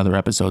talk about in other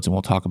episodes, and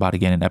we'll talk about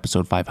again in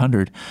episode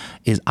 500,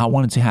 is I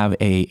wanted to have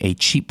a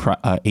cheap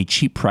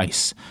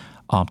price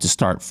to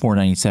start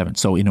 $4.97.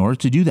 So in order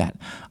to do that,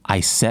 I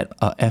set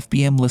a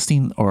FBM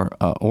listing, or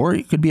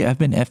it could be an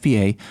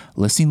FBA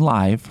listing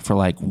live for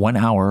like 1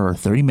 hour or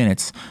 30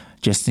 minutes,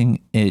 just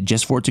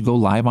for it to go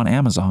live on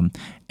Amazon,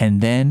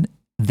 and then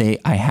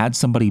I had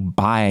somebody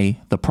buy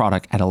the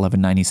product at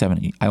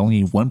 $11.97. I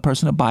only need one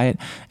person to buy it.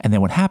 And then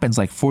what happens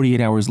like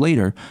 48 hours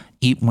later,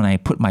 when I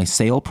put my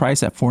sale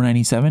price at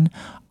 $4.97,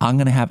 I'm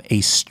going to have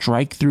a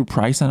strike through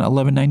price on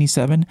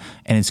 $11.97.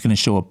 And it's going to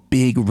show a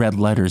big red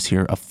letters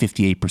here of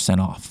 58%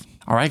 off.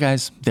 All right,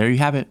 guys, there you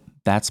have it.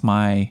 That's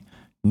my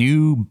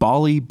new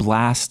Bali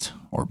Blast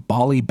or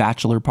Bali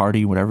Bachelor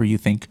Party, whatever you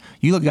think.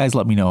 You guys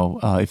let me know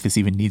if this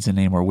even needs a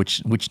name or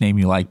which name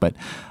you like, but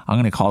I'm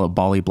going to call it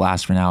Bali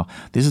Blast for now.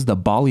 This is the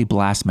Bali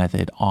Blast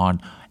method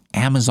on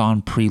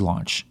Amazon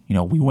pre-launch.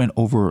 We went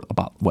over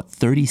about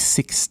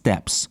 36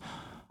 steps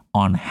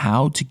on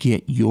how to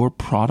get your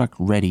product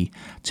ready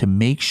to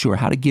make sure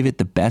how to give it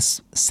the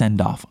best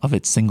send-off of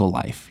its single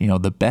life. How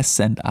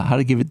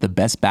to give it the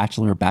best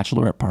bachelor or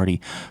bachelorette party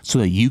so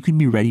that you can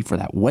be ready for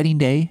that wedding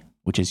day,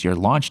 which is your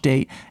launch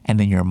date, and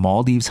then your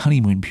Maldives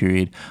honeymoon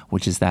period,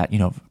 which is that,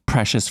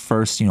 precious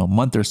first,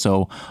 month or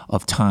so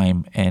of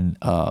time and,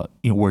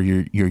 where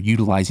you're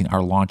utilizing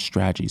our launch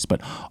strategies. But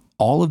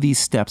all of these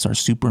steps are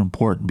super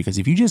important because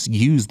if you just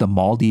use the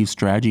Maldives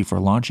strategy for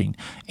launching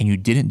and you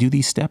didn't do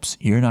these steps,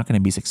 you're not going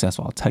to be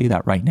successful. I'll tell you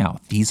that right now.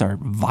 These are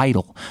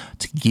vital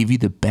to give you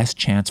the best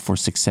chance for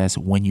success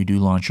when you do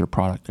launch your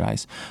product,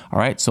 guys. All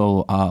right.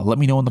 So let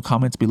me know in the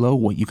comments below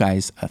what you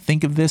guys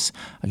think of this.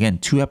 Again,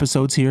 2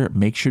 episodes here.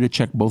 Make sure to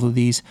check both of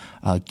these.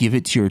 Give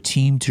it to your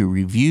team to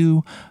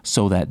review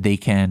so that they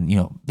can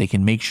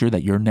make sure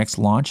that your next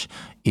launch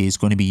is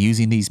going to be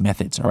using these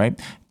methods. All right.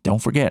 Don't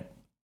forget,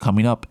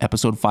 coming up,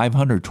 episode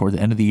 500, toward the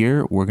end of the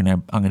year,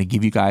 I'm going to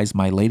give you guys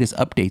my latest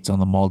updates on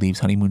the Maldives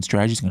honeymoon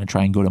strategies. I'm going to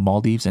try and go to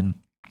Maldives and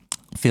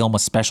film a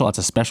special. It's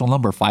a special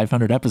number,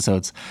 500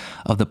 episodes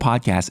of the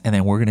podcast. And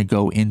then we're going to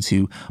go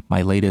into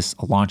my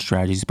latest launch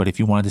strategies. But if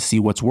you wanted to see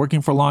what's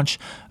working for launch,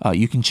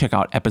 you can check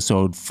out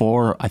episode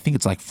 4. I think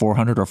it's like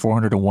 400 or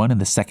 401 in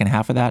the second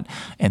half of that.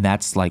 And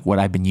that's like what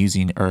I've been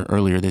using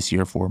earlier this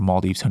year for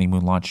Maldives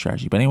honeymoon launch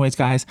strategy. But anyways,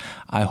 guys,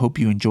 I hope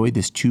you enjoyed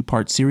this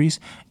 2-part series,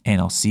 and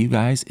I'll see you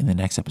guys in the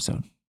next episode.